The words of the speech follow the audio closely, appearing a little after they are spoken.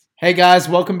Hey guys,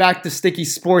 welcome back to Sticky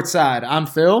Sports Side. I'm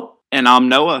Phil. And I'm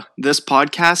Noah. This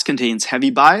podcast contains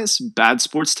heavy bias, bad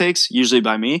sports takes, usually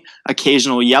by me,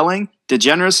 occasional yelling,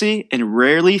 degeneracy, and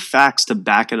rarely facts to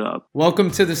back it up. Welcome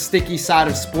to the sticky side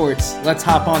of sports. Let's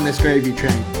hop on this gravy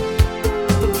train.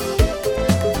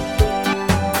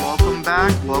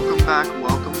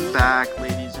 Welcome back,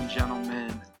 ladies and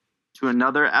gentlemen, to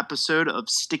another episode of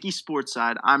Sticky Sports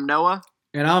Side. I'm Noah.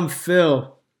 And I'm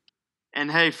Phil. And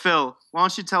hey, Phil, why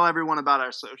don't you tell everyone about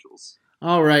our socials?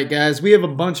 All right, guys. We have a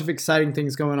bunch of exciting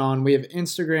things going on. We have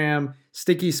Instagram,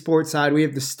 Sticky Sports Side. We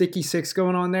have the Sticky Six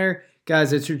going on there.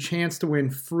 Guys, it's your chance to win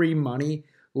free money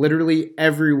literally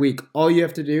every week. All you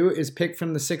have to do is pick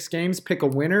from the 6 games, pick a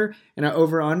winner and an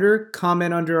over-under,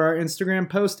 comment under our Instagram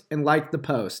post, and like the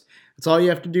post. That's all you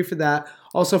have to do for that.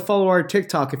 Also, follow our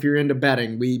TikTok if you're into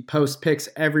betting. We post picks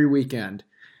every weekend.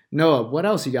 Noah, what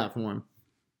else you got for him?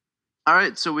 All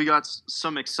right, so we got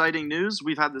some exciting news.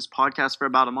 We've had this podcast for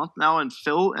about a month now, and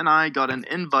Phil and I got an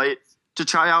invite to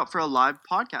try out for a live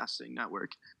podcasting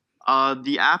network.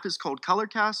 The app is called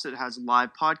Colorcast. It has live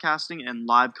podcasting and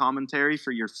live commentary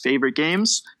for your favorite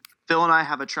games. Phil and I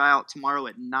have a tryout tomorrow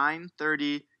at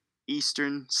 9:30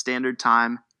 Eastern Standard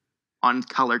Time on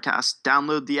Colorcast.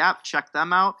 Download the app, check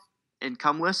them out, and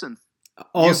come listen.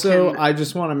 Also, I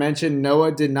just want to mention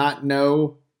Noah did not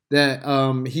know that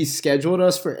he scheduled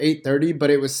us for 8:30, but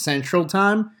it was Central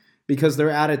Time because they're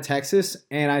out of Texas,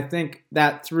 and I think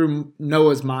that threw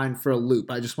Noah's mind for a loop.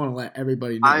 I just want to let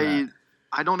everybody know that.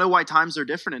 I don't know why times are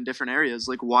different in different areas.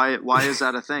 Like, why is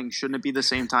that a thing? Shouldn't it be the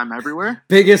same time everywhere?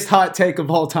 Biggest hot take of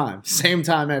all time. Same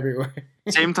time everywhere.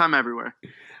 Same time everywhere.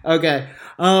 Okay.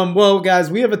 Well,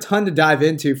 guys, we have a ton to dive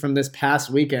into from this past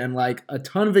weekend. Like, a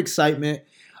ton of excitement.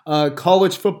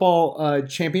 College football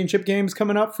championship games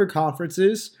coming up for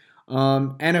conferences.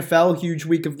 NFL, huge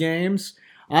week of games.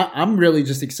 I'm really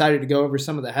just excited to go over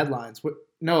some of the headlines.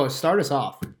 Noah, start us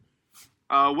off.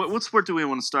 What sport do we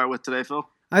want to start with today, Phil?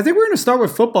 I think we're going to start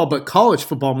with football, but college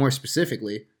football more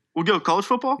specifically. We'll go college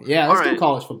football? Yeah, let's go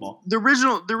college football. The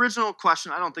original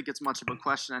question, I don't think it's much of a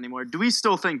question anymore. Do we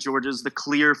still think Georgia's the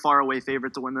clear, far-away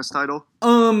favorite to win this title?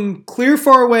 Clear,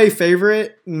 far-away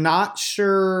favorite. Not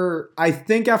sure. I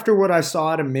think after what I saw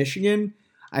out of Michigan,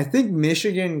 I think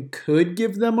Michigan could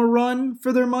give them a run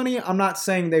for their money. I'm not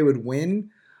saying they would win,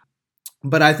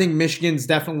 but I think Michigan's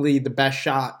definitely the best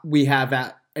shot we have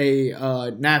at a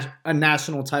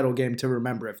national title game to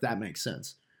remember, if that makes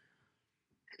sense.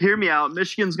 Hear me out.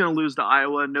 Michigan's going to lose to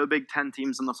Iowa. No Big Ten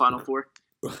teams in the Final Four.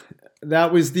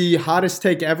 That was the hottest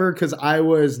take ever because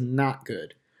Iowa is not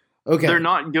good. Okay, they're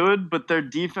not good, but their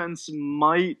defense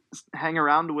might hang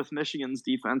around with Michigan's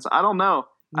defense. I don't know.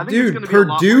 I think it's gonna be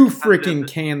Purdue freaking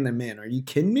canned them in. Are you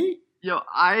kidding me? Yo,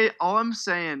 all I'm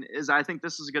saying is I think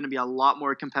this is going to be a lot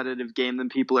more competitive game than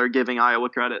people are giving Iowa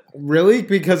credit. Really?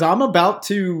 Because I'm about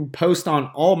to post on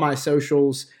all my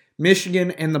socials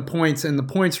Michigan and the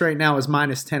points right now is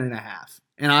minus 10.5,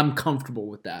 and I'm comfortable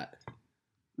with that.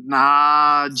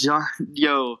 Nah, Jim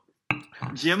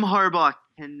Harbaugh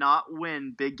cannot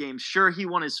win big games. Sure, he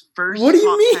won his first. What do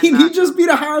you mean? He just beat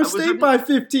Ohio State by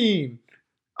 15.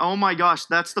 Oh my gosh,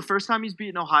 that's the first time he's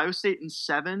beaten Ohio State in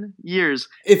 7 years.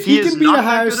 If he can beat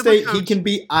Ohio State, he can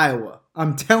beat Iowa.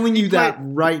 I'm telling you that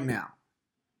right now.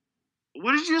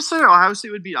 What did you just say? Ohio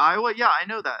State would beat Iowa? Yeah, I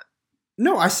know that.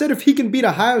 No, I said if he can beat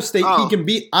Ohio State, he can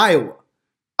beat Iowa.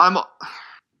 Am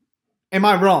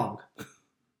I wrong?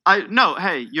 No,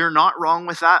 hey, you're not wrong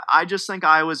with that. I just think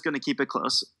Iowa's going to keep it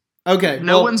close. Okay.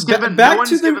 No one's given them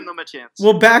a chance.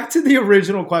 Well, back to the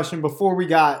original question before we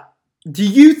got, do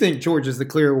you think Georgia's the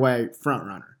clear way front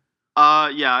runner?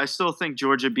 Yeah, I still think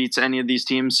Georgia beats any of these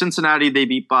teams. Cincinnati, they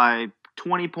beat by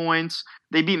 20 points.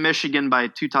 They beat Michigan by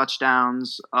 2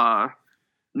 touchdowns.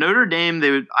 Notre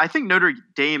Dame, I think Notre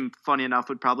Dame, funny enough,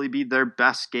 would probably be their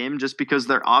best game just because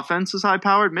their offense is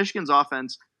high-powered. Michigan's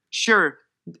offense, sure.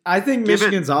 I think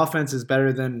Michigan's offense is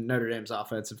better than Notre Dame's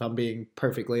offense, if I'm being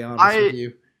perfectly honest with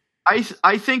you.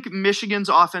 I think Michigan's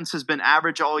offense has been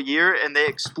average all year, and they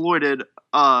exploited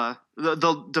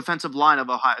the defensive line of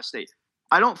Ohio State.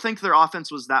 I don't think their offense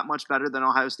was that much better than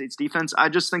Ohio State's defense. I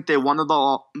just think they won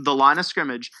the line of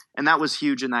scrimmage, and that was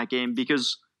huge in that game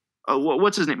because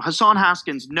what's his name? Hassan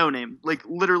Haskins, no name, like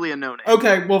literally a no name.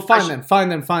 Okay, well, fine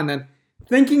then.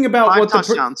 Thinking about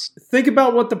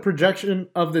what the projection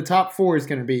of the top 4 is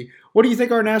going to be. What do you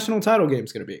think our national title game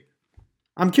is going to be?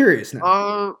 I'm curious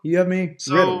now. You have me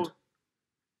riddled.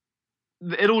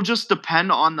 It'll just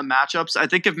depend on the matchups. I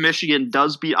think if Michigan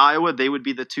does beat Iowa, they would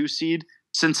be the 2 seed.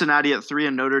 Cincinnati at 3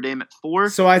 and Notre Dame at 4.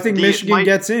 So I think Michigan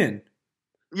gets in.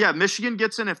 Yeah, Michigan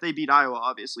gets in if they beat Iowa,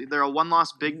 obviously. They're a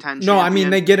one-loss Big Ten No, I mean champion.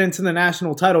 they get into the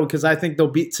national title because I think they'll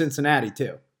beat Cincinnati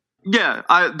too. Yeah,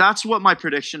 that's what my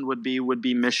prediction would be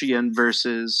Michigan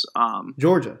versus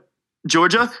Georgia.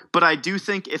 But I do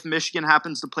think if Michigan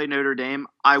happens to play Notre Dame,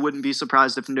 I wouldn't be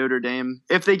surprised if Notre Dame,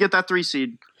 if they get that 3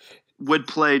 seed, would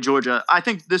play Georgia. I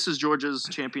think this is Georgia's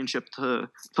championship to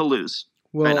lose.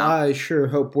 Well, I sure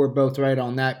hope we're both right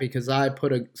on that because I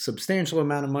put a substantial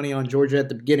amount of money on Georgia at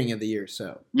the beginning of the year.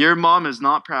 So your mom is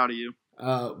not proud of you.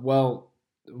 Well,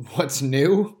 what's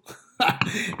new?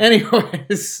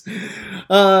 Anyways,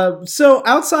 so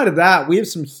outside of that, we have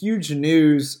some huge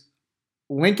news.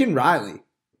 Lincoln Riley.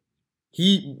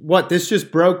 This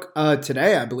just broke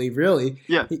today, I believe, really.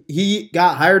 Yeah. He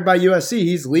got hired by USC.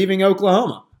 He's leaving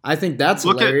Oklahoma. I think that's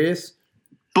hilarious.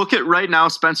 Book it right now.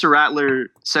 Spencer Rattler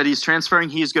said he's transferring.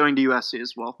 He's going to USC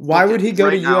as well. Why would he go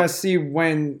to USC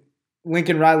when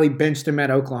Lincoln Riley benched him at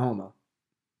Oklahoma?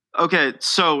 Okay,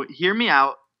 so hear me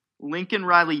out. Lincoln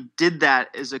Riley did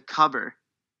that as a cover,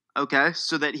 okay,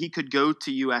 so that he could go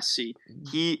to USC.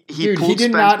 He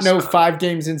did not know 5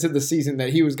 games into the season that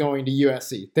he was going to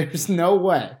USC. There's no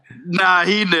way. Nah,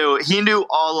 he knew. He knew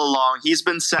all along. He's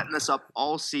been setting this up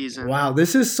all season. Wow,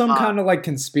 this is some kind of like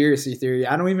conspiracy theory.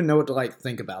 I don't even know what to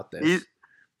think about this.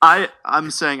 I'm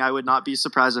saying I would not be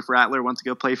surprised if Rattler went to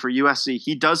go play for USC.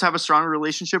 He does have a strong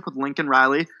relationship with Lincoln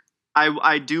Riley.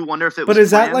 I do wonder if it was. But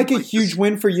is that like a huge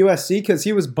win for USC? Because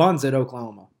he was buns at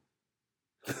Oklahoma.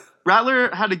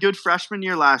 Rattler had a good freshman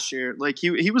year last year. Like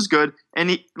he was good, and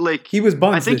he was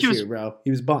buns this year, bro. He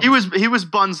was buns. He was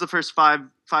buns the first five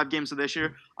games of this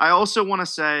year. I also want to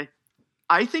say,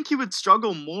 I think he would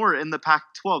struggle more in the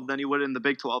Pac-12 than he would in the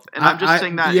Big 12, and I'm just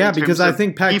saying that. Yeah, because I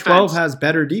think Pac-12 has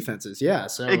better defenses. Yeah,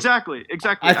 so exactly.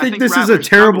 I think this Rattler is a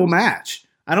terrible match.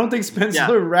 I don't think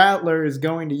Spencer Rattler is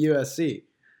going to USC.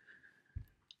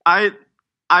 I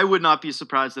would not be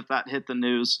surprised if that hit the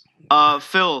news.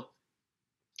 Phil,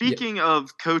 speaking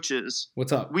of coaches,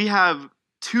 what's up? We have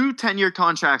 2 10-year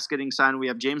contracts getting signed. We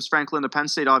have James Franklin of Penn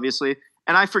State, obviously,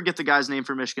 and I forget the guy's name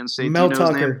for Michigan State. Mel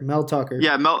Tucker.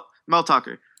 Yeah, Mel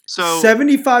Tucker. So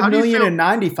 $75 million and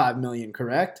 $95 million,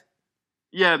 correct?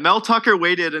 Yeah, Mel Tucker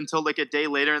waited until like a day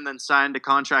later and then signed a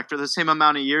contract for the same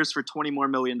amount of years for $20 more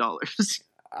million.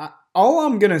 All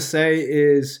I'm gonna say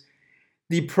is,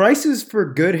 the prices for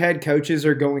good head coaches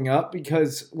are going up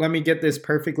because, let me get this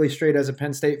perfectly straight as a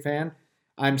Penn State fan.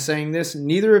 I'm saying this,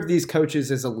 neither of these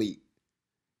coaches is elite.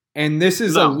 And this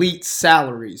is elite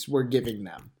salaries we're giving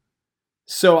them.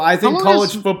 So I think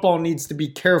college football needs to be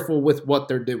careful with what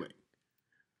they're doing.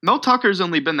 Mel Tucker's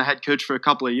only been the head coach for a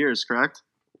couple of years, correct?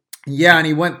 Yeah, and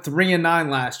he went 3-9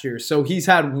 last year. So he's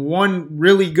had one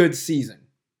really good season.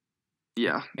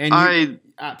 Yeah. And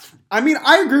I mean,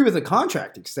 I agree with a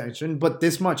contract extension, but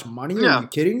this much money? Yeah. Are you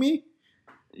kidding me?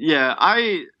 Yeah,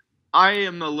 I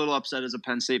am a little upset as a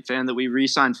Penn State fan that we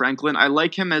re-signed Franklin. I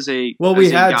like him as a we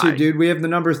had to, dude. We have the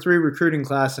number 3 recruiting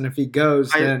class, and if he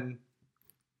goes, then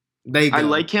they go. I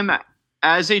like him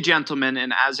as a gentleman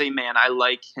and as a man. I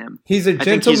like him. He's a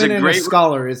gentleman and a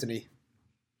scholar, isn't he?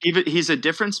 He's a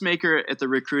difference maker at the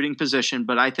recruiting position,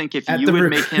 but I think if you would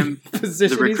make him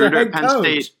the recruiter at Penn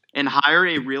State and hire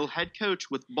a real head coach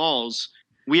with balls,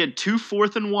 we had 2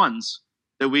 4th and 1s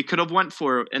that we could have went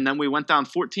for, and then we went down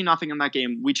 14-0 in that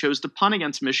game. We chose to punt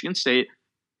against Michigan State,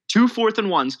 2 4th and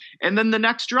 1s, and then the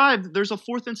next drive, there's a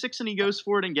 4th and 6, and he goes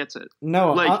for it and gets it.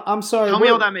 No, I'm sorry. Tell me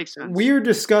how that makes sense. We're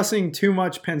discussing too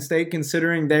much Penn State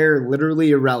considering they're literally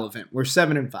irrelevant. We're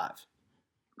 7-5.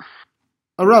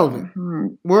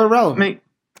 Irrelevant. We're irrelevant.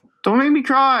 Don't make me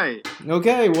cry.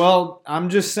 Okay, well, I'm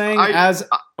just saying, as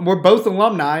we're both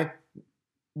alumni,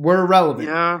 we're irrelevant.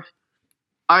 Yeah.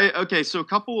 Okay, so a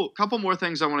couple more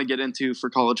things I want to get into for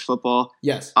college football.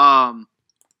 Yes.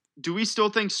 Do we still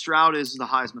think Stroud is the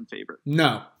Heisman favorite?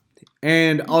 No.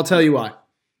 And I'll tell you why.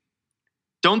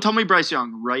 Don't tell me Bryce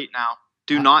Young right now.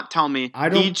 Do not tell me.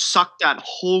 He sucked that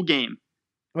whole game.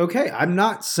 Okay, I'm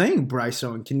not saying Bryce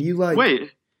Young. Can you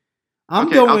wait? I'll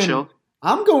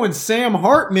going Sam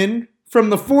Hartman from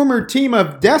the former team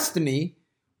of Destiny,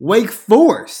 Wake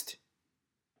Forest.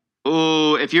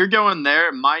 Oh, if you're going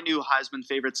there, my new Heisman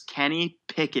favorite's Kenny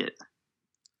Pickett.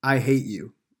 I hate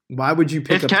you. Why would you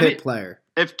pick Pitt player?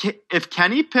 If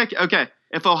Kenny Pickett, okay,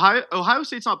 if Ohio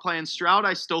State's not playing, Stroud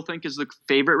I still think is the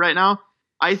favorite right now.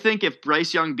 I think if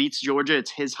Bryce Young beats Georgia,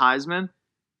 it's his Heisman.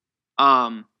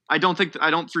 I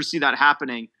don't foresee that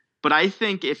happening. But I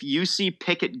think if you see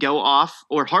Pickett go off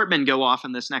or Hartman go off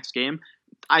in this next game,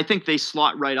 I think they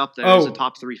slot right up there as a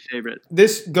top 3 favorite.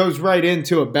 This goes right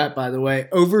into a bet, by the way.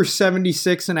 Over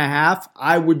 76.5.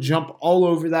 I would jump all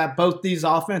over that. Both these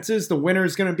offenses, the winner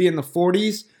is going to be in the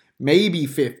 40s. maybe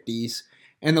 50s,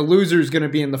 and the loser is going to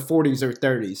be in the 40s or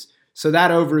 30s. So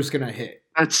that over is going to hit.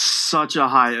 That's such a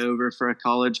high over for a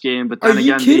college game. But Are then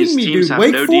you again, kidding these me, teams dude? have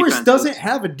Wake no Forest defenses. doesn't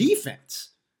have a defense.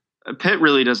 Pitt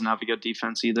really doesn't have a good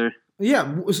defense either.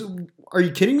 Yeah, are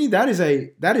you kidding me? That is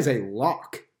a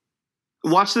lock.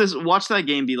 Watch that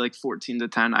game be like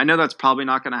 14-10. I know that's probably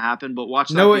not going to happen, but watch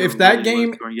that. No, be if a that really game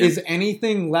low-scoring is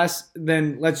anything less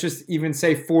than, let's just even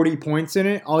say 40 points in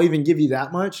it, I'll even give you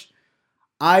that much.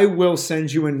 I will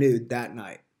send you a nude that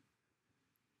night.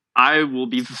 I will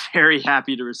be very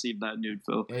happy to receive that nude,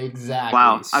 Phil. Exactly.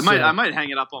 Wow, So, I might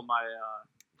hang it up on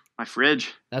my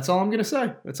fridge. That's all I'm gonna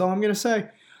say.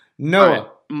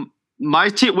 Noah. Right. My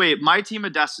team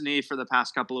of destiny for the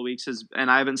past couple of weeks is, and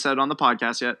I haven't said it on the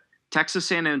podcast yet, Texas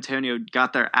San Antonio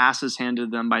got their asses handed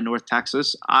to them by North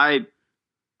Texas. I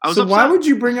was So upset. why would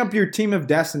you bring up your team of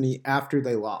destiny after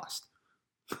they lost?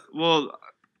 Well,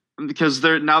 because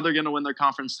they're going to win their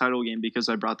conference title game because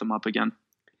I brought them up again.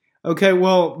 Okay,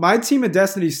 well, my team of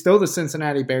destiny is still the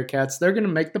Cincinnati Bearcats. They're going to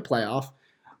make the playoff.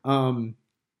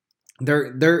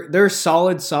 They're a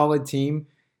solid team.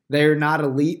 They're not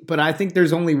elite, but I think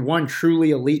there's only one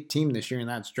truly elite team this year, and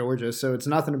that's Georgia. So it's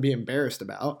nothing to be embarrassed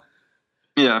about.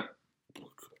 Yeah.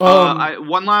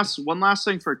 One last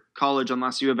thing for college,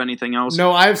 unless you have anything else.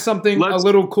 No, I have something, a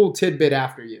little cool tidbit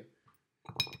after you.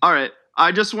 All right.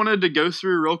 I just wanted to go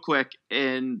through real quick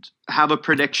and have a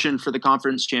prediction for the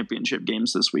conference championship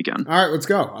games this weekend. All right, let's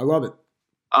go. I love it.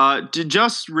 To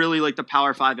just really like the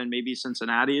Power 5 and maybe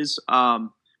Cincinnati's.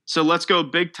 So let's go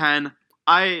Big Ten.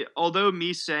 Although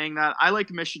me saying that, I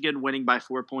like Michigan winning by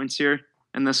 4 points here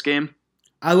in this game.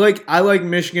 I like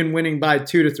Michigan winning by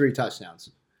 2 to 3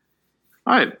 touchdowns.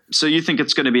 All right. So you think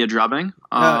it's going to be a drubbing?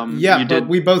 Yeah, but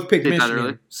we both picked Michigan.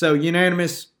 Michigan. So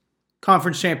unanimous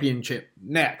conference championship.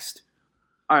 Next.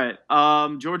 All right.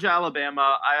 Georgia,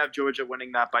 Alabama. I have Georgia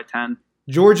winning that by 10.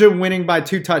 Georgia winning by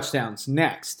 2 touchdowns.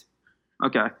 Next.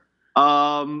 Okay.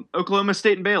 Oklahoma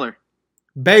State and Baylor.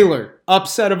 Baylor,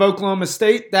 upset of Oklahoma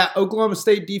State. That Oklahoma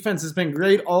State defense has been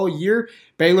great all year.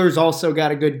 Baylor's also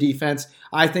got a good defense.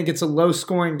 I think it's a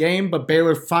low-scoring game, but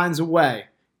Baylor finds a way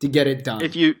to get it done.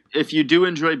 If you do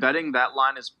enjoy betting, that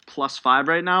line is +5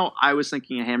 right now. I was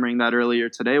thinking of hammering that earlier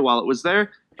today while it was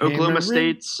there. Oklahoma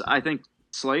State's, I think,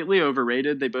 slightly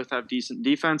overrated. They both have decent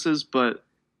defenses, but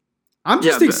I'm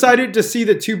just excited to see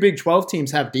the 2 Big 12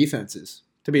 teams have defenses.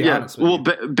 To be honest with you.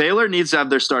 Well, Baylor needs to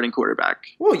have their starting quarterback.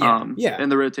 Well, yeah, in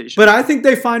the rotation. But I think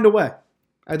they find a way.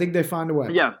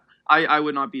 Yeah, I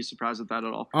would not be surprised at that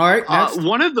at all. All right, next.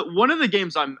 One of the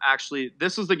games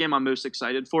this is the game I'm most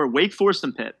excited for. Wake Forest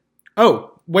and Pitt.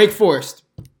 Oh, Wake Forest.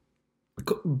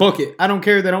 Book it. I don't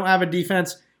care. They don't have a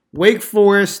defense. Wake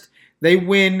Forest, they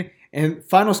win. And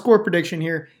final score prediction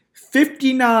here,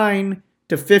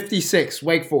 59-56,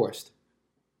 Wake Forest.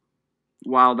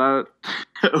 Wow, that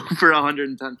over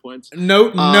 110 points.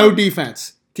 No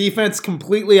defense. Defense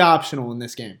completely optional in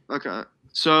this game. Okay.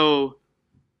 So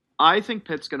I think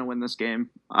Pitt's going to win this game.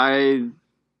 I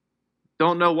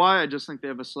don't know why. I just think they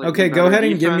have a slightly Okay, go ahead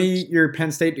and defense. give me your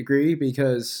Penn State degree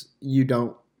because you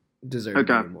don't deserve it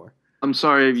anymore. I'm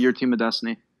sorry, your team of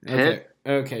destiny. Pitt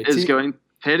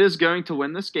is going to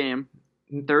win this game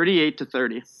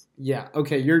 38-30. Yeah,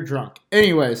 okay, you're drunk.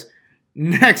 Anyways,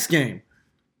 next game.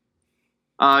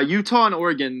 Utah and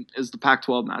Oregon is the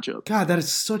Pac-12 matchup. God, that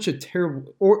is such a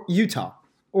terrible Utah.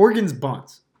 Oregon's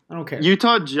bunts. I don't care.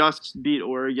 Utah just beat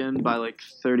Oregon by like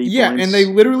 30 points. Yeah, and they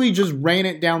literally just ran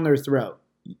it down their throat.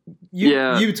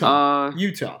 Utah.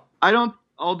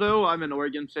 Although I'm an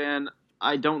Oregon fan,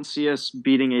 I don't see us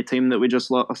beating a team that we just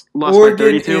lost Oregon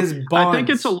by 32. Is buns. I think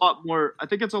it's a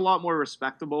lot more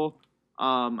respectable.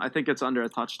 I think it's under a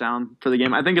touchdown for the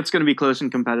game. I think it's going to be close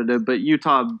and competitive, but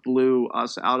Utah blew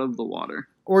us out of the water.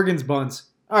 Oregon's buns.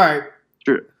 All right.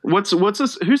 True. What's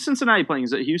this? Who's Cincinnati playing?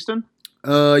 Is it Houston?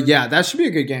 Yeah, that should be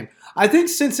a good game. I think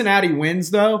Cincinnati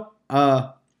wins though.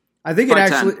 I think by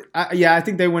it actually. 10. I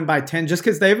think they win by 10 just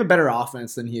because they have a better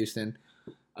offense than Houston.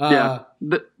 They're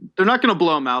not going to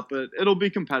blow them out, but it'll be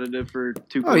competitive for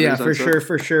 2 quarters. Oh yeah,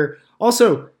 for sure.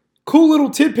 Also, cool little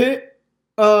tidbit.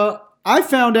 I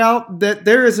found out that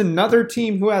there is another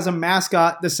team who has a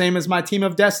mascot the same as my team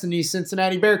of destiny,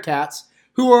 Cincinnati Bearcats,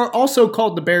 who are also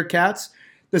called the Bearcats,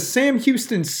 the Sam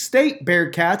Houston State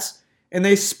Bearcats, and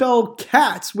they spell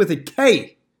cats with a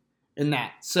K in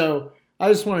that. So I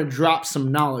just want to drop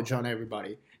some knowledge on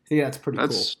everybody. I think that's pretty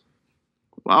cool.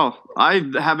 Wow, I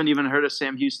haven't even heard of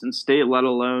Sam Houston State, let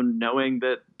alone knowing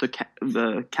that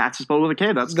the Cats is spelled with a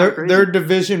K. That's crazy. They're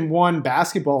Division I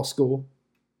basketball school.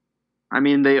 I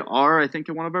mean, they are, I think,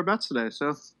 in one of our bets today.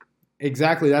 So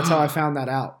exactly, that's how I found that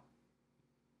out.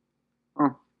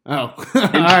 Oh, Oh, all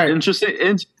right.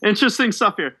 Interesting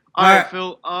stuff here. All right,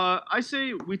 Phil. I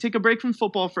say we take a break from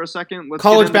football for a second. Let's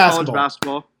college get into basketball. College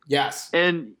basketball. Yes.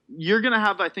 And you're going to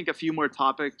have, I think, a few more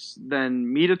topics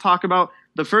than me to talk about.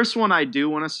 The first one I do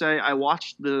want to say, I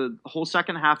watched the whole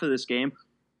second half of this game.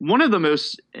 One of the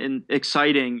most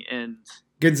exciting and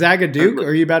Gonzaga Duke?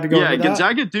 Are you about to go into that?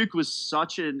 Gonzaga Duke was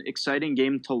such an exciting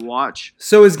game to watch.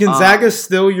 So is Gonzaga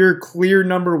still your clear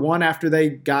number one after they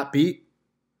got beat?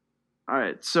 All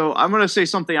right. So I'm going to say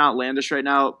something outlandish right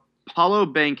now. Paulo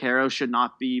Banchero should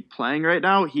not be playing right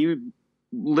now. He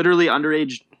literally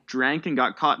underage drank and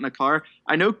got caught in a car.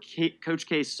 I know Coach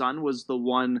K's son was the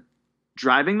one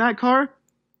driving that car,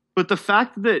 but the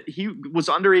fact that he was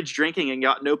underage drinking and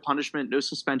got no punishment, no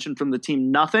suspension from the team,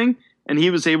 nothing, and he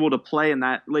was able to play in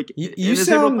that. Like you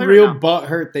sound real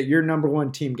butthurt that your number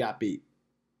one team got beat.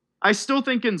 I still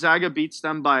think Gonzaga beats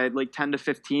them by like 10 to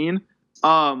 15.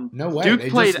 No way. Duke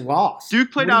just lost. Duke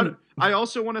played out. I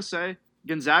also want to say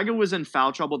Gonzaga was in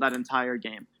foul trouble that entire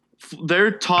game. Their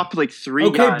top like three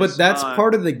guys. Okay, but that's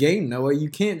part of the game, Noah. You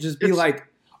can't just be like,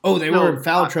 oh, they were in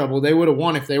foul trouble. They would have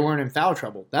won if they weren't in foul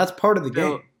trouble. That's part of the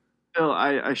game. Phil,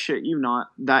 I shit you not.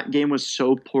 That game was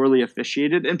so poorly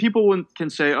officiated. And people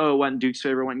can say, oh, it went in Duke's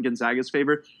favor, it went in Gonzaga's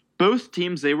favor. Both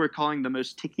teams, they were calling the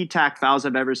most ticky-tack fouls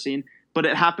I've ever seen. But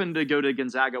it happened to go to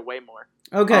Gonzaga way more.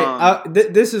 Okay,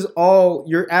 this is all –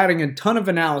 you're adding a ton of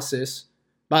analysis,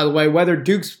 by the way, whether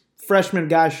Duke's freshman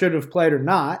guy should have played or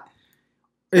not.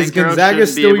 Is Gonzaga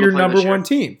still your number one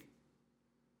team?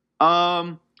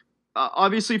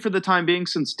 Obviously, for the time being,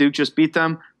 since Duke just beat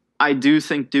them, I do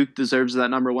think Duke deserves that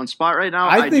number one spot right now.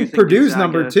 I think Purdue's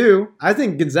number two. I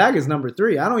think Gonzaga's number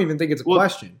three. I don't even think it's a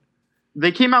question.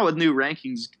 They came out with new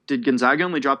rankings. Did Gonzaga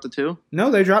only drop to 2? No,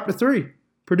 they dropped to 3.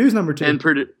 Purdue's number 2. And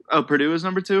Purdue is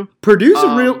number 2? Purdue's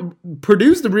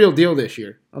the real deal this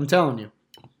year. I'm telling you.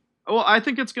 Well, I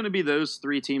think it's going to be those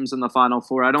 3 teams in the Final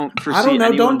Four. I don't foresee know.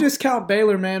 Anyone... Don't discount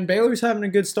Baylor, man. Baylor's having a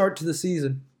good start to the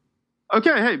season.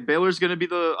 Okay, hey, Baylor's going to be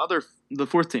the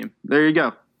 4th team. There you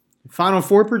go. Final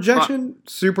Four projection?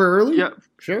 Super early? Yeah.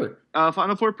 Sure.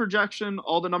 Final Four projection,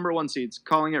 all the number 1 seeds.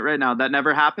 Calling it right now. That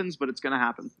never happens, but it's going to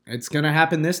happen. It's going to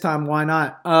happen this time. Why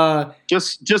not?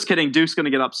 Just kidding. Duke's going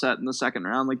to get upset in the second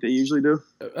round like they usually do.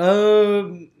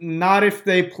 Not if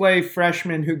they play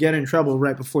freshmen who get in trouble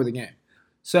right before the game.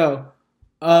 So,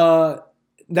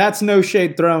 that's no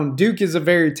shade thrown. Duke is a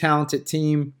very talented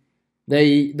team.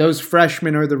 Those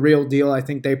freshmen are the real deal. I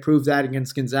think they proved that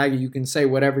against Gonzaga. You can say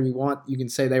whatever you want. You can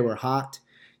say they were hot.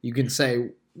 You can say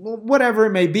whatever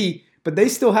it may be, but they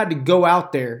still had to go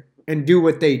out there and do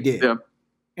what they did. Yeah.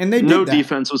 And they did No that.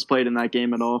 defense was played in that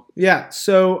game at all. Yeah.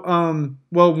 So,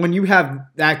 when you have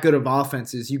that good of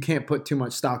offenses, you can't put too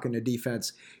much stock into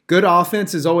defense. Good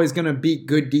offense is always going to beat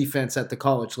good defense at the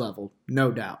college level,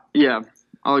 no doubt. Yeah.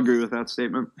 I'll agree with that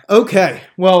statement. Okay.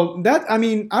 Well, I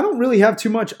don't really have too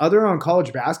much other on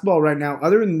college basketball right now.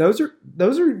 Other than those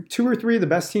are 2 or 3 of the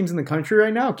best teams in the country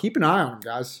right now. Keep an eye on them,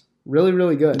 guys. Really,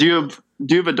 really good. Do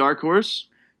you have a dark horse?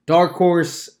 Dark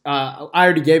horse. I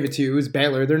already gave it to you. It was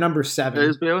Baylor. They're number 7. It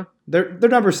is Baylor? They're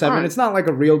number 7. Right. It's not like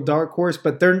a real dark horse,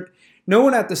 but no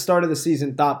one at the start of the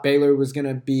season thought Baylor was going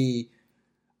to be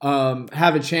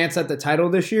have a chance at the title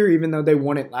this year, even though they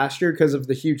won it last year because of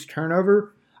the huge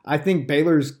turnover. I think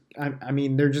Baylor's.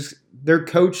 They're just their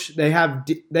coach. They have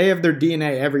their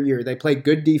DNA every year. They play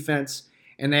good defense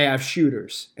and they have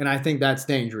shooters, and I think that's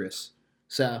dangerous.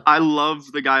 So I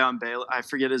love the guy on Baylor. I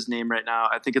forget his name right now.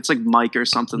 I think it's like Mike or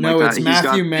something like that. No, it's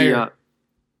Matthew Mayer.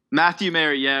 Matthew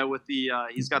Mayer, yeah, with the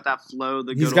he's got that flow.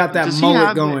 He's got that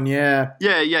mullet going, yeah.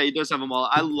 Yeah, he does have a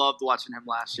mullet. I loved watching him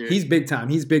last year. He's big time.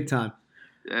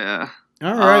 Yeah.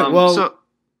 All right. Well, so,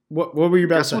 what were you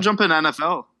about to say? We'll jump in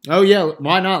NFL. Oh yeah,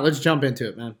 why not? Let's jump into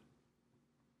it, man.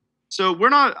 So we're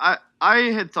not. I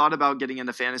had thought about getting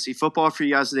into fantasy football for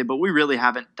you guys today, but we really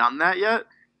haven't done that yet.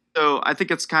 So I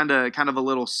think it's kind of a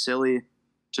little silly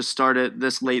to start it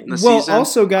this late in the season. Well,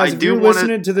 also, guys, if you're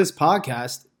listening to this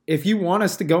podcast, if you want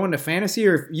us to go into fantasy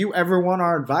or if you ever want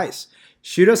our advice,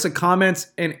 shoot us a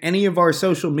comments in any of our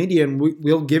social media, and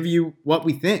we'll give you what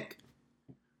we think.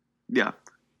 Yeah,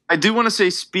 I do want to say,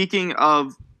 speaking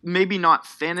of maybe not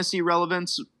fantasy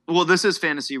relevance. Well, this is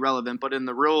fantasy relevant, but in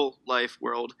the real life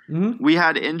world, we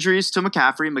had injuries to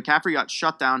McCaffrey. McCaffrey got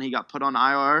shut down. He got put on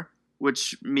IR,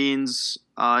 which means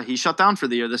he shut down for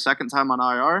the year. The second time on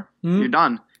IR, you're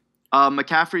done.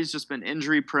 McCaffrey's just been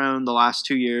injury prone the last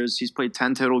 2 years. He's played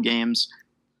 10 total games.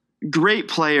 Great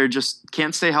player, just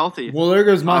can't stay healthy. Well, there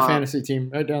goes my fantasy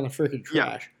team right down the freaking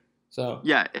trash.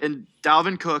 Yeah, and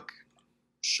Dalvin Cook,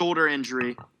 shoulder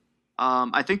injury.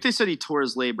 I think they said he tore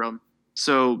his labrum.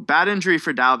 So bad injury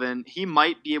for Dalvin. He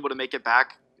might be able to make it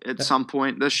back at some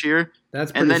point this year.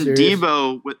 That's pretty and then serious.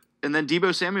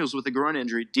 Debo Samuel's with a groin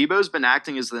injury. Debo's been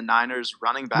acting as the Niners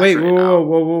running back. Wait, right whoa,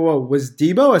 now. Was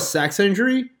Debo a sex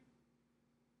injury?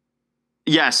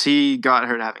 Yes, he got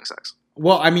hurt having sex.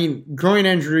 Well, I mean, groin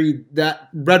injury, that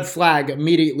red flag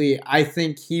immediately. I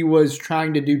think he was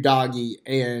trying to do doggy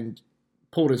and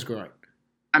pulled his groin.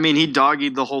 I mean, he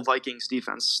doggied the whole Vikings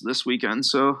defense this weekend,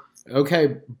 so.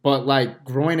 Okay, but like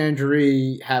groin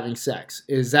injury, having sex,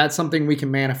 is that something we can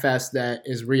manifest that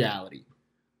is reality?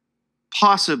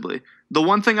 Possibly. The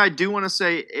one thing I do want to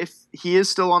say, if he is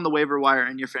still on the waiver wire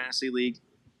in your fantasy league,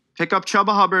 pick up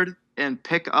Chuba Hubbard and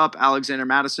pick up Alexander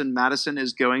Madison. Madison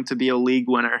is going to be a league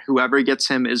winner. Whoever gets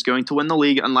him is going to win the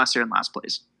league unless you're in last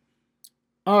place.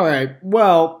 All right.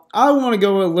 Well, I want to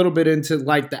go a little bit into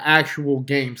like the actual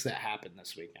games that happened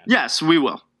this weekend. Yes, we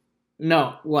will.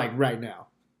 No, like right now.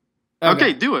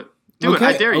 Okay, do it. Do it.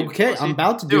 I dare you. Okay, I'm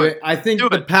about to do it. I think Do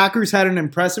the it. Packers had an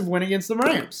impressive win against the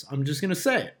Rams. I'm just going to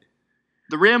say it.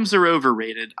 The Rams are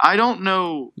overrated. I don't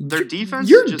know. Their defense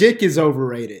Your just, dick is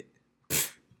overrated.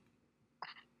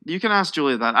 You can ask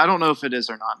Julia that. I don't know if it is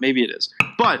or not. Maybe it is.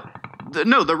 But,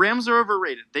 the Rams are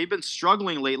overrated. They've been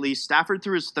struggling lately. Stafford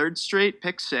threw his third straight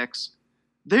pick six.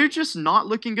 They're just not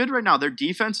looking good right now. Their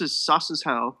defense is sus as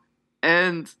hell.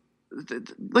 And,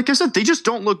 like I said, they just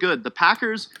don't look good. The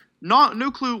Packers,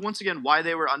 no clue, once again, why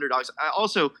they were underdogs.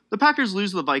 Also, the Packers lose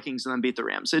to the Vikings and then beat the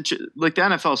Rams. The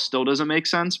NFL still doesn't make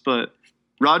sense, but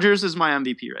Rodgers is my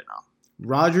MVP right now.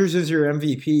 Rodgers is your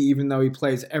MVP, even though he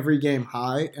plays every game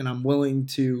high, and I'm willing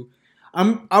to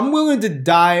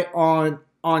die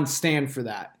on stand for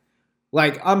that.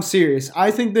 Like, I'm serious.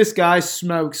 I think this guy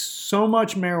smokes so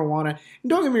much marijuana. And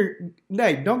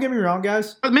don't get me wrong,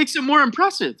 guys. It makes it more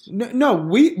impressive. No,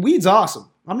 weed's awesome.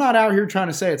 I'm not out here trying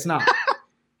to say it's not.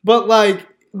 But like,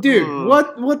 dude,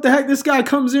 what the heck? This guy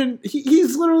comes in.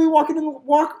 He's literally walking in the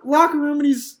locker room and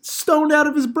he's stoned out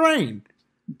of his brain.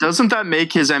 Doesn't that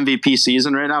make his MVP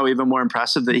season right now even more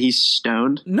impressive that he's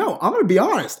stoned? No, I'm going to be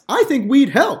honest. I think weed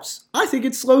helps. I think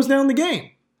it slows down the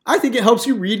game. I think it helps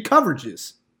you read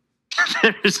coverages.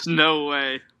 There's no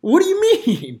way. What do you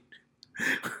mean?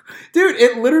 Dude,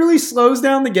 it literally slows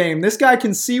down the game. This guy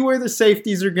can see where the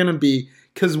safeties are going to be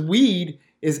because weed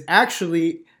is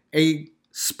actually a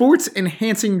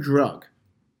sports-enhancing drug.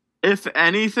 If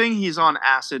anything, he's on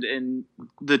acid, and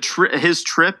his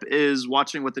trip is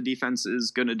watching what the defense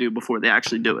is going to do before they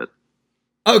actually do it.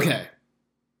 Okay.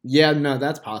 Yeah, no,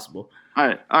 that's possible.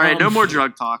 All right. No more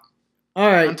drug talk. All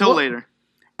right. Until later.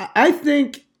 I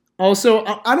think also,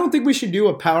 I don't think we should do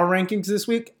a power rankings this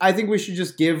week. I think we should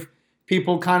just give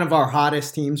people kind of our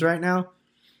hottest teams right now.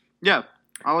 Yeah,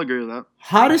 I'll agree with that.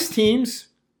 Hottest teams,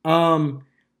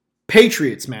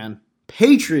 Patriots, man.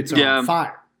 Patriots are on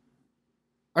fire.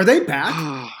 Are they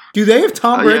back? Do they have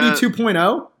Tom Brady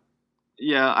 2.0?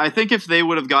 Yeah, I think if they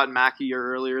would have gotten Mac a year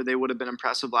earlier, they would have been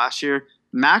impressive last year.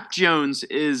 Mac Jones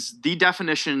is the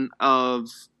definition of,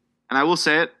 and I will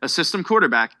say it, a system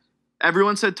quarterback.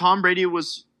 Everyone said Tom Brady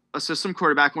was a system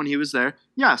quarterback when he was there.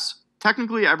 Yes,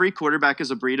 technically every quarterback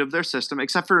is a breed of their system,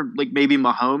 except for like maybe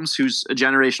Mahomes, who's a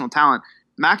generational talent.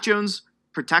 Mac Jones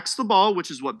protects the ball,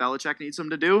 which is what Belichick needs him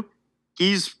to do.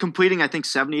 He's completing, I think,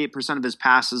 78% of his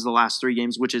passes the last 3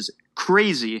 games, which is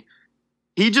crazy.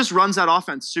 He just runs that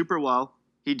offense super well.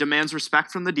 He demands respect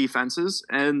from the defenses,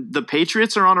 and the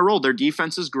Patriots are on a roll. Their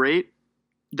defense is great.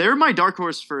 They're my dark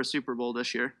horse for a Super Bowl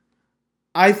this year.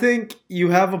 I think you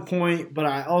have a point, but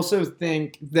I also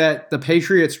think that the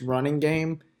Patriots' running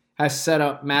game has set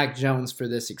up Mac Jones for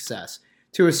this success.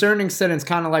 To a certain extent, it's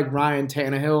kind of like Ryan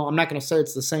Tannehill. I'm not going to say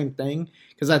it's the same thing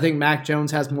because I think Mac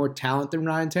Jones has more talent than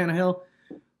Ryan Tannehill.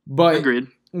 But Agreed.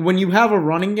 When you have a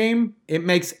running game, it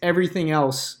makes everything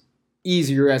else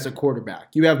easier as a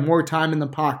quarterback. You have more time in the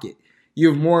pocket. You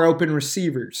have more open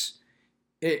receivers.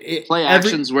 Play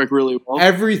actions work really well.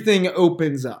 Everything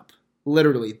opens up,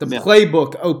 literally. The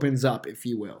playbook opens up, if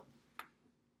you will.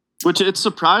 Which it's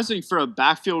surprising for a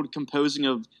backfield composing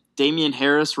of Damian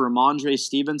Harris, Ramondre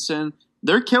Stevenson.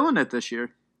 They're killing it this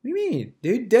year. What do you mean,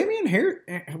 dude? Damian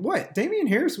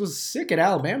Harris was sick at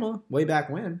Alabama way back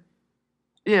when.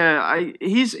 Yeah,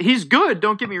 he's good.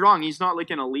 Don't get me wrong. He's not like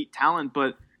an elite talent,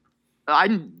 but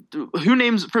who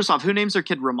names their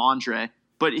kid Ramondre?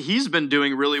 But he's been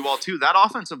doing really well too. That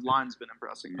offensive line's been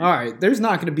impressing me. All right, there's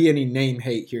not going to be any name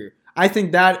hate here. I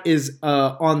think that is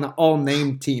on the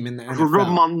all-name team in the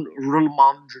NFL.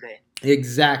 Ramondre.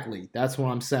 Exactly. That's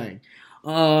what I'm saying.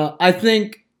 I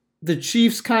think the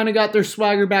Chiefs kind of got their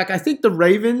swagger back. I think the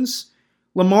Ravens,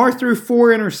 Lamar threw 4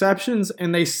 interceptions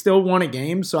and they still won a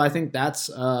game, so I think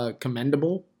that's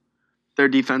commendable. Their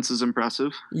defense is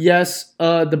impressive. Yes,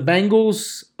 the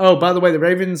Bengals. Oh, by the way, the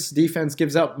Ravens defense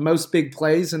gives up most big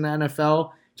plays in the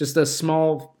NFL. Just a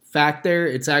small fact there.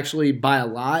 It's actually by a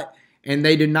lot. And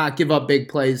they did not give up big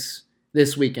plays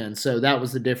this weekend. So that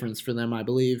was the difference for them, I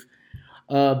believe.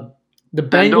 The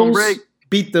Bengals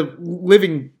beat the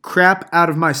living crap out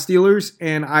of my Steelers.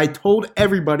 And I told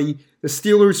everybody the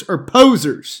Steelers are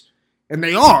posers. And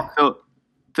they are.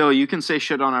 Phil, you can say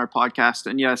shit on our podcast.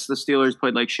 And yes, the Steelers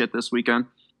played like shit this weekend.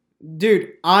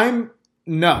 Dude,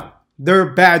 no. They're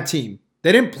a bad team.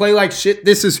 They didn't play like shit.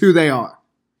 This is who they are.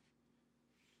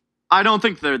 I don't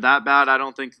think they're that bad. I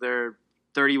don't think they're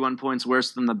 31 points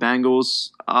worse than the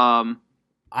Bengals.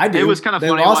 I do. It was kind of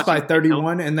funny. They lost by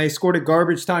 31, and they scored a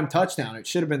garbage time touchdown. It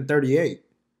should have been 38.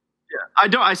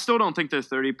 Yeah, I still don't think they're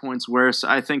 30 points worse.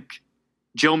 I think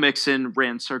Joe Mixon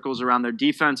ran circles around their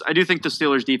defense. I do think the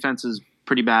Steelers' defense is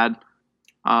pretty bad,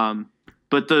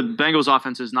 but the Bengals'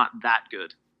 offense is not that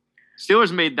good.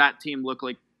 Steelers made that team look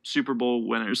like Super Bowl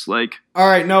winners. Like, all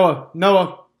right,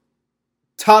 Noah,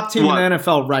 top team in the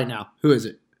NFL right now. Who is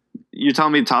it? You're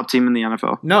telling me the top team in the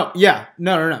NFL? No,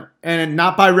 and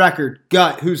not by record.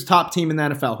 Gut. Who's top team in the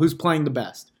NFL? Who's playing the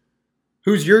best?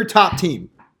 Who's your top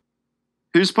team?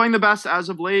 Who's playing the best as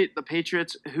of late? The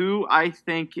Patriots, who I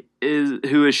think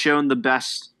has shown the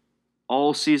best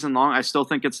all season long. I still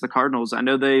think it's the Cardinals. I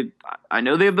know they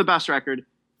have the best record.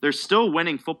 They're still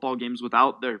winning football games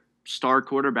without their star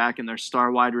quarterback and their star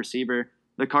wide receiver.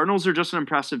 The Cardinals are just an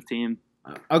impressive team.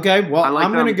 Okay, well,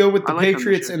 I'm going to go with the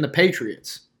Patriots and the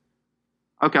Patriots.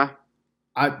 Okay.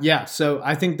 So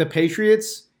I think the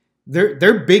Patriots,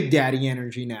 they're big daddy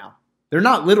energy now. They're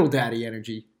not little daddy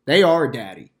energy. They are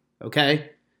daddy,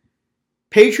 okay?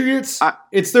 Patriots,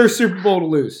 it's their Super Bowl to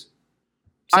lose.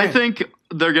 I think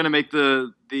they're going to make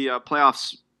the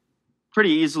playoffs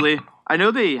pretty easily. I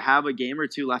know they have a game or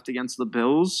two left against the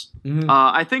Bills. Mm-hmm.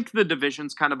 I think the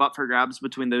division's kind of up for grabs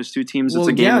between those two teams. It's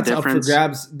a game of difference. Up for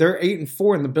grabs. They're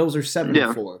 8-4 and the Bills are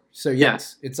 7-4. So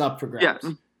yes, it's up for grabs.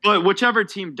 Yeah. But whichever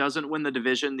team doesn't win the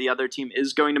division, the other team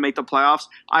is going to make the playoffs.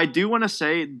 I do want to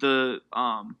say the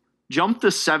jump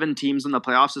to 7 teams in the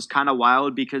playoffs is kind of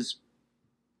wild because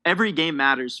every game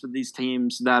matters for these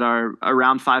teams that are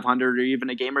around 500 or even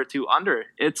a game or two under.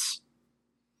 It's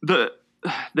the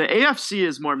AFC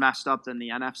is more messed up than the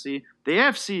NFC. The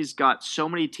AFC's got so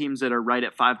many teams that are right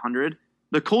at 500.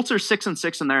 The Colts are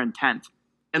 6-6 and they're in 10th.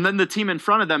 And then the team in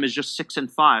front of them is just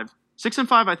 6-5.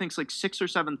 6-5, I think, is like 6th or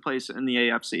 7th place in the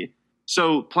AFC.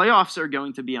 So playoffs are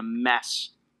going to be a mess.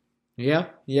 Yeah,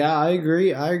 I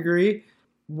agree.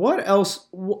 What else?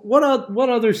 What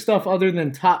other stuff other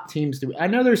than top teams do we? I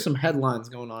know there's some headlines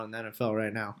going on in the NFL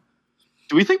right now.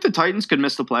 Do we think the Titans could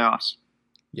miss the playoffs?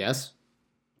 Yes.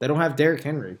 They don't have Derrick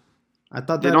Henry. I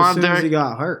thought that as soon as he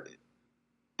got hurt.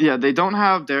 Yeah, they don't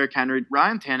have Derrick Henry.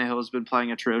 Ryan Tannehill has been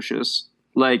playing atrocious.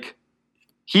 Like,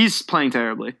 he's playing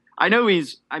terribly. I know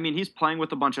he's playing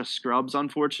with a bunch of scrubs,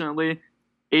 unfortunately.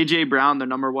 A.J. Brown, the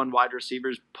number 1 wide receiver,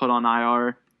 is put on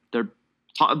IR.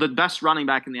 The best running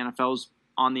back in the NFL is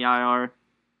on the IR.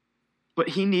 But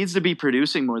he needs to be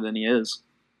producing more than he is.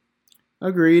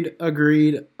 Agreed.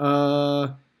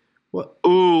 What?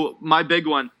 Ooh, my big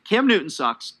one. Cam Newton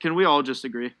sucks. Can we all just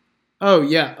agree? Oh,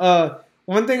 yeah.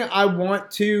 One thing I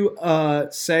want to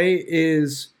say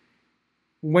is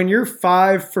when you're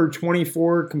 5 for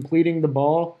 24 completing the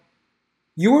ball,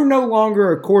 you are no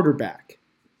longer a quarterback.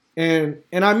 And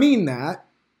I mean that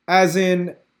as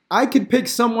in I could pick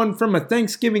someone from a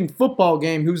Thanksgiving football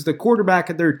game who's the quarterback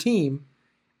of their team,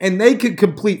 and they could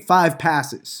complete 5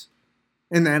 passes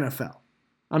in the NFL.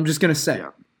 I'm just going to say. Yeah.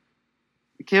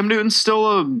 Cam Newton's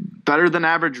still a better than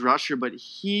average rusher, but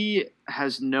he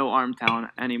has no arm talent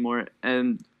anymore.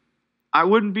 And I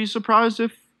wouldn't be surprised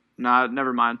if... Nah,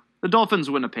 never mind. The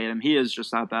Dolphins wouldn't have paid him. He is just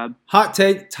that bad. Hot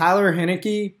take, Tyler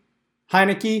Heineke,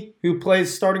 who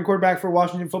plays starting quarterback for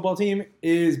Washington football team,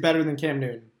 is better than Cam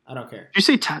Newton. I don't care.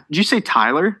 Did you say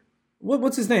Tyler?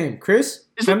 What's his name? Chris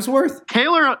Hemsworth?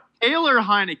 Taylor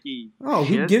Heineke. Oh,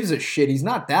 who gives a shit? He's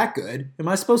not that good. Am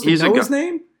I supposed to know his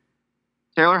name?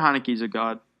 Taylor Heineke's a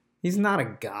god. He's not a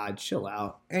god. Chill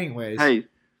out. Anyways. Hey,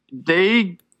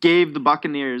 they gave the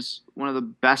Buccaneers one of the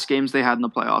best games they had in the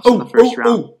playoffs in the first round.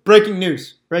 Oh, breaking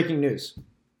news. Ba-na-na.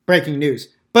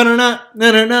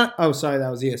 Oh, sorry, that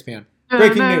was ESPN.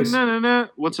 Breaking news.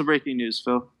 What's the breaking news,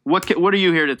 Phil? What are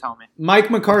you here to tell me? Mike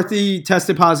McCarthy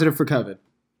tested positive for COVID.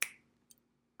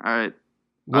 All right.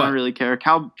 I don't really care.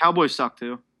 Cowboys suck,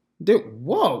 too. Dude,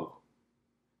 whoa.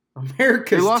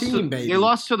 America's team, baby. They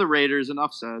lost to the Raiders,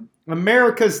 enough said.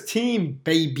 America's team,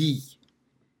 baby.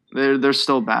 They're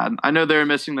still bad. I know they're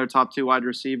missing their top 2 wide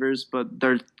receivers, but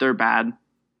they're bad.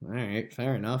 All right,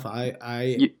 fair enough.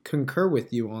 I concur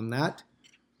with you on that.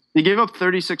 They gave up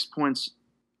 36 points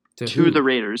to the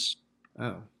Raiders.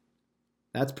 Oh,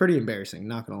 that's pretty embarrassing.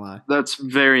 Not gonna lie. That's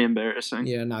very embarrassing.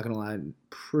 Yeah, not gonna lie.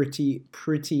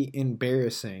 Pretty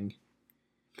embarrassing.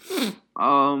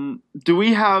 Do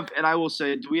we have? And I will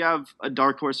say, do we have a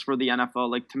dark horse for the NFL,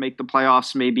 like to make the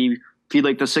playoffs? Maybe be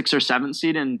like the 6th or 7th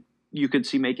seed, and you could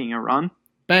see making a run.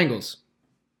 Bengals.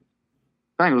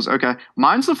 Okay.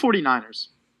 Mine's the 49ers.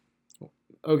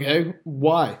 Okay.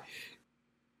 Why?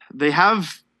 They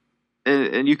have,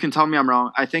 and you can tell me I'm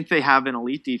wrong, I think they have an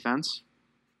elite defense.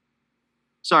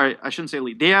 Sorry, I shouldn't say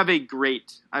elite. They have a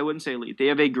great, I wouldn't say elite. They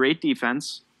have a great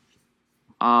defense.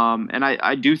 And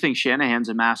I do think Shanahan's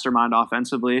a mastermind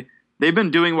offensively. They've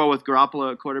been doing well with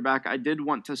Garoppolo at quarterback. I did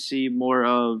want to see more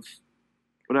of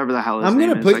whatever the hell his I'm name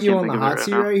going is. to put you on the hot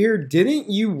seat right here. Didn't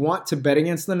you want to bet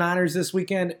against the Niners this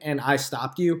weekend, and I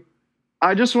stopped you?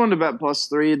 I just wanted to bet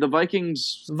 +3. The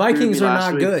Vikings are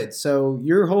not good, so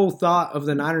your whole thought of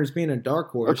the Niners being a dark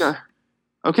horse.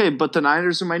 Okay, but the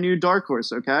Niners are my new dark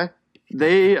horse, okay?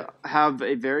 They have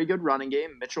a very good running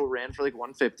game. Mitchell ran for like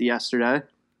 150 yesterday.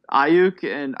 Ayuk,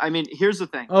 and I mean, here's the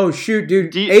thing. Oh, shoot,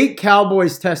 dude. 8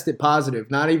 Cowboys tested positive,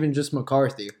 not even just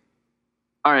McCarthy.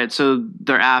 All right, so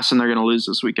they're ass and they're going to lose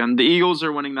this weekend. The Eagles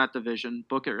are winning that division.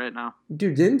 Book it right now.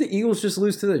 Dude, didn't the Eagles just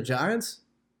lose to the Giants?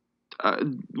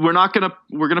 We're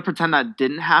gonna pretend that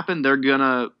didn't happen. They're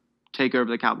gonna take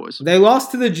over the Cowboys. They lost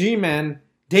to the G-Men.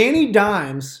 Danny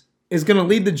Dimes is gonna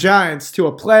lead the Giants to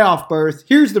a playoff berth.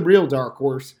 Here's the real dark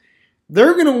horse.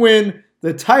 They're gonna win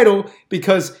the title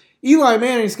because Eli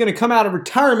Manning's gonna come out of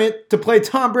retirement to play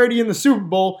Tom Brady in the Super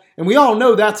Bowl, and we all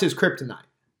know that's his kryptonite.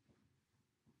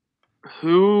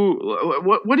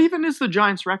 What even is the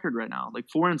Giants' record right now? Like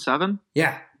 4-7?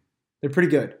 Yeah, they're pretty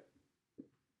good.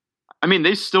 I mean,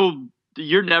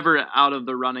 you're never out of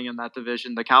the running in that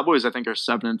division. The Cowboys, I think, are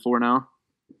 7-4 now.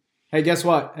 Hey, guess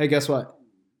what?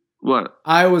 What?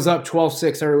 Iowa's up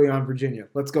 12-6 early on Virginia.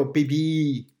 Let's go,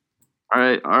 BB. All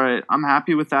right. I'm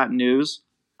happy with that news.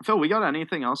 Phil, we got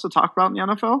anything else to talk about in the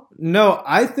NFL? No,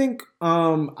 I think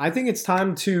it's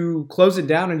time to close it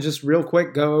down and just real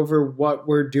quick go over what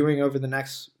we're doing over the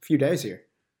next few days here.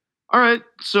 All right,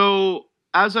 so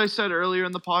as I said earlier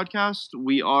in the podcast,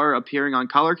 we are appearing on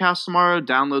Colorcast tomorrow.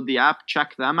 Download the app.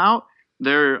 Check them out.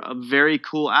 They're a very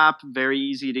cool app, very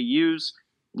easy to use.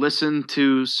 Listen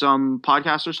to some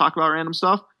podcasters talk about random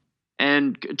stuff.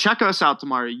 And check us out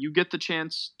tomorrow. You get the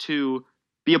chance to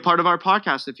be a part of our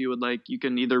podcast if you would like. You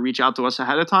can either reach out to us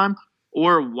ahead of time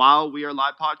or while we are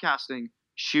live podcasting,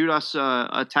 shoot us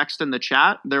a text in the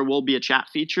chat. There will be a chat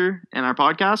feature in our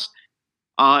podcast.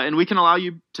 And we can allow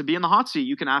you to be in the hot seat.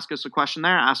 You can ask us a question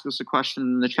there, ask us a question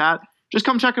in the chat. Just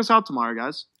come check us out tomorrow,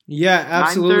 guys. Yeah,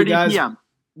 absolutely, 9:30 guys. PM.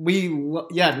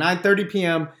 9:30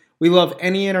 p.m. We love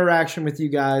any interaction with you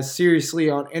guys, seriously,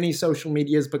 on any social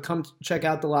medias. But come check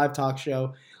out the live talk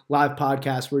show, live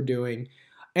podcast we're doing.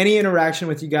 Any interaction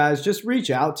with you guys, just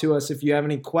reach out to us if you have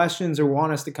any questions or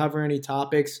want us to cover any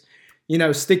topics. You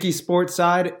know, Sticky Sports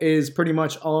Side is pretty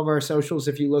much all of our socials.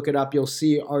 If you look it up, you'll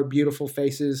see our beautiful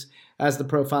faces as the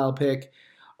profile pic.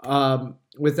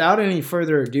 Without any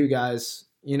further ado, guys,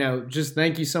 just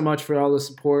thank you so much for all the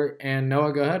support. And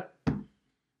Noah, go ahead.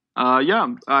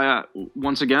 I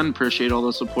once again appreciate all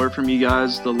the support from you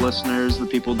guys, the listeners, the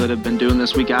people that have been doing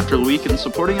this week after week and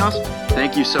supporting us.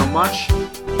 Thank you so much.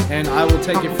 And I will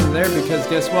take it from there because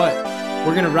guess what?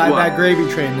 We're going to ride that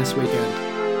gravy train this weekend.